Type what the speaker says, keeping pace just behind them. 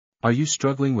Are you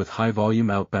struggling with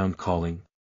high-volume outbound calling?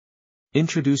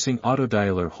 Introducing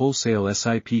Autodialer Wholesale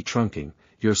SIP Trunking,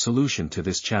 your solution to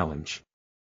this challenge.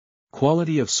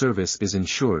 Quality of service is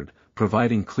ensured,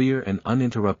 providing clear and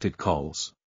uninterrupted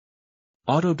calls.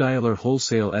 Autodialer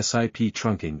Wholesale SIP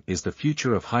Trunking is the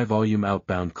future of high-volume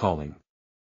outbound calling.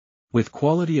 With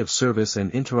quality of service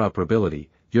and interoperability,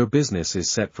 your business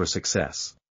is set for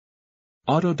success.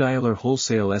 Autodialer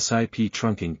Wholesale SIP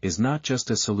Trunking is not just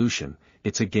a solution,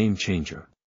 it's a game changer.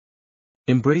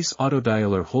 Embrace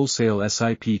Autodialer Wholesale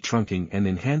SIP Trunking and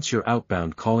enhance your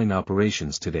outbound calling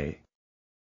operations today.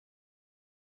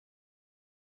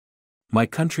 My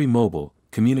Country Mobile,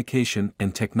 Communication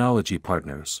and Technology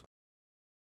Partners.